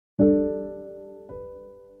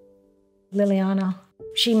Liliana.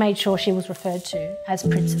 She made sure she was referred to as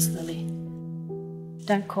Princess Lily.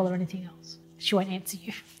 Don't call her anything else. She won't answer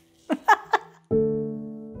you.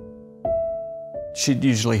 She'd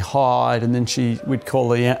usually hide, and then we'd call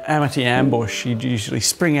the Amity ambush. She'd usually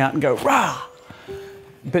spring out and go, rah!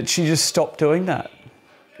 But she just stopped doing that.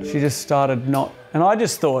 She just started not, and I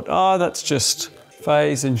just thought, oh, that's just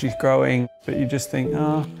phase and she's growing. But you just think,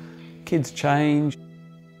 oh, kids change.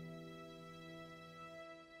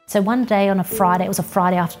 So one day on a Friday, it was a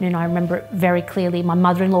Friday afternoon, I remember it very clearly, my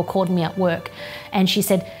mother-in-law called me at work and she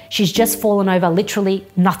said, she's just fallen over, literally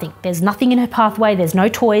nothing. There's nothing in her pathway, there's no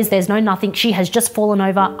toys, there's no nothing. She has just fallen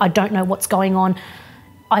over, I don't know what's going on.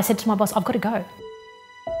 I said to my boss, I've got to go.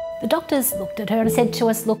 The doctors looked at her and said to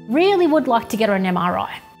us, look, really would like to get her an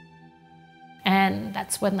MRI. And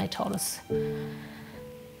that's when they told us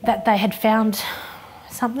that they had found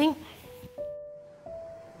something.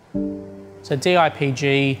 So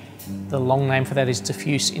DIPG, the long name for that is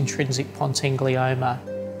diffuse intrinsic pontine glioma.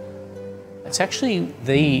 It's actually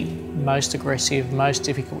the most aggressive, most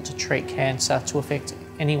difficult to treat cancer to affect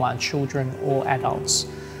anyone, children or adults.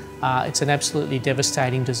 It's an absolutely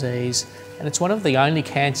devastating disease, and it's one of the only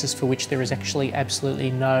cancers for which there is actually absolutely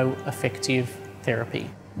no effective therapy.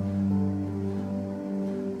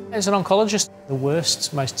 As an oncologist, the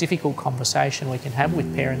worst, most difficult conversation we can have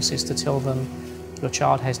with parents is to tell them your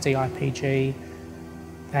child has DIPG,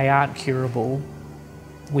 they aren't curable,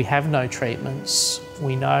 we have no treatments,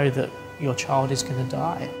 we know that your child is going to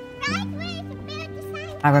die.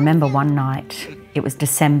 I remember one night, it was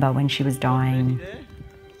December when she was dying,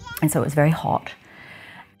 and so it was very hot.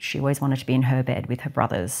 She always wanted to be in her bed with her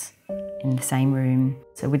brothers in the same room.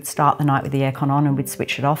 So we'd start the night with the aircon on and we'd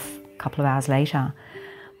switch it off a couple of hours later.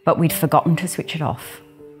 But we'd forgotten to switch it off.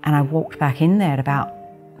 And I walked back in there at about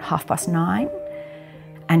 9:30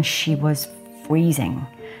 and she was freezing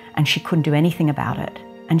and she couldn't do anything about it.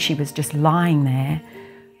 And she was just lying there,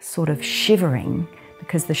 sort of shivering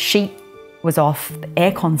because the sheet was off, the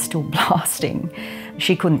aircon's still blasting.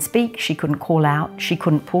 She couldn't speak, she couldn't call out, she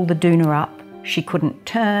couldn't pull the doona up, she couldn't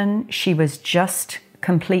turn. She was just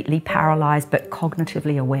completely paralysed but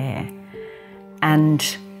cognitively aware.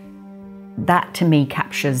 And that to me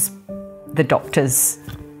captures the doctor's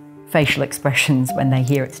facial expressions when they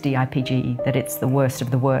hear it's DIPG, that it's the worst of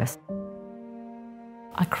the worst.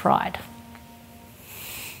 I cried.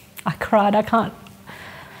 I cried, I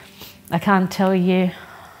can't tell you.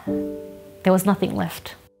 There was nothing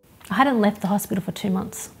left. I hadn't left the hospital for 2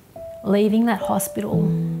 months. Leaving that hospital,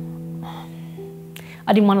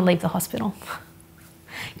 I didn't want to leave the hospital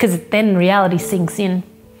because then reality sinks in.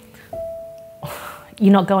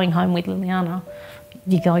 You're not going home with Liliana,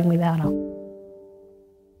 you're going without her.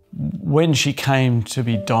 When she came to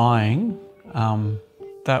be dying,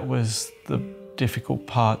 that was the difficult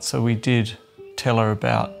part. So we did tell her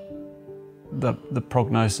about the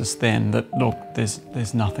prognosis then, that look,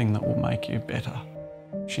 there's nothing that will make you better.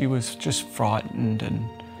 She was just frightened and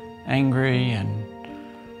angry and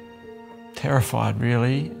terrified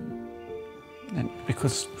really, and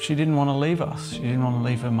because she didn't want to leave us, she didn't want to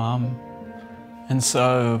leave her mum. And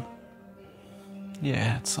so,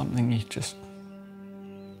 yeah, it's something you just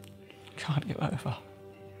can't get over.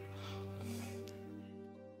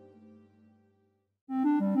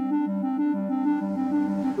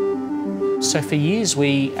 So for years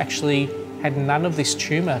we actually had none of this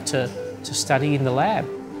tumour to study in the lab.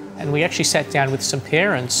 And we actually sat down with some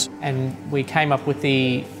parents and we came up with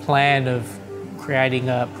the plan of creating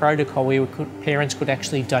a protocol where parents could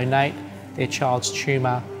actually donate their child's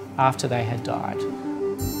tumour after they had died.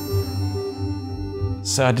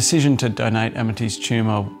 So our decision to donate Amity's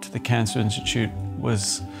tumour to the Cancer Institute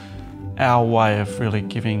was our way of really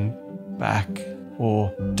giving back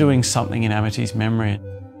or doing something in Amity's memory.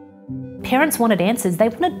 Parents wanted answers, they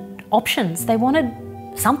wanted options, they wanted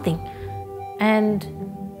something, and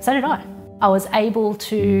so did I. I was able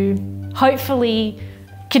to hopefully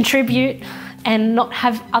contribute and not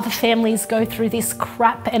have other families go through this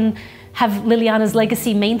crap and have Liliana's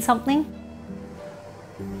legacy mean something.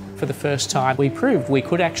 For the first time, we proved we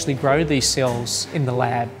could actually grow these cells in the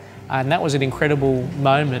lab, and that was an incredible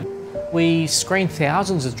moment. We screened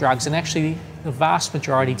thousands of drugs and actually the vast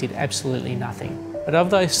majority did absolutely nothing. But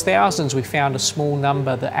of those thousands, we found a small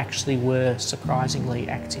number that actually were surprisingly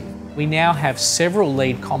active. We now have several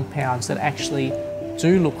lead compounds that actually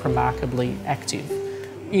do look remarkably active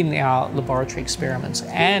in our laboratory experiments,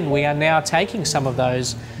 and we are now taking some of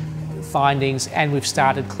those findings and we've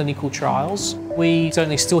started clinical trials. We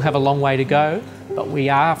certainly still have a long way to go, but we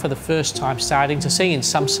are for the first time starting to see in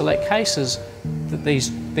some select cases that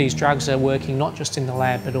these These drugs are working not just in the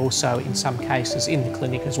lab but also in some cases in the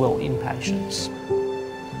clinic as well, in patients.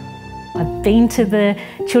 I've been to the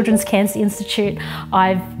Children's Cancer Institute,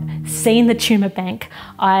 I've seen the tumour bank,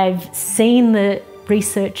 I've seen the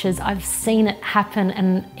researchers, I've seen it happen,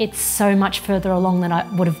 and it's so much further along than I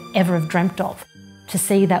would have ever have dreamt of. To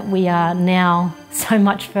see that we are now so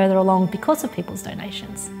much further along because of people's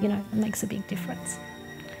donations, you know, it makes a big difference.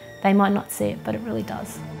 They might not see it, but it really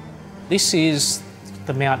does. This is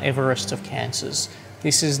the Mount Everest of cancers.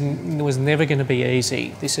 This was never going to be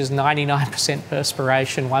easy. This is 99%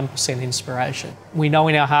 perspiration, 1% inspiration. We know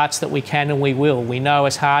in our hearts that we can and we will. We know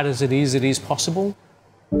as hard as it is possible.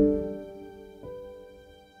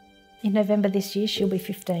 In November this year, she'll be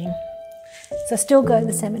 15. So I still go to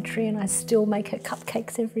the cemetery and I still make her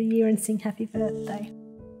cupcakes every year and sing happy birthday.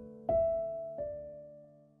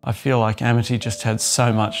 I feel like Amity just had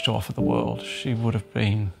so much to offer the world. She would have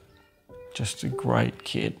been just a great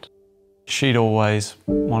kid. She'd always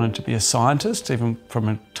wanted to be a scientist, even from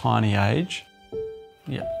a tiny age.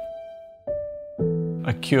 Yeah.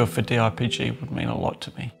 A cure for DIPG would mean a lot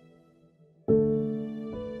to me.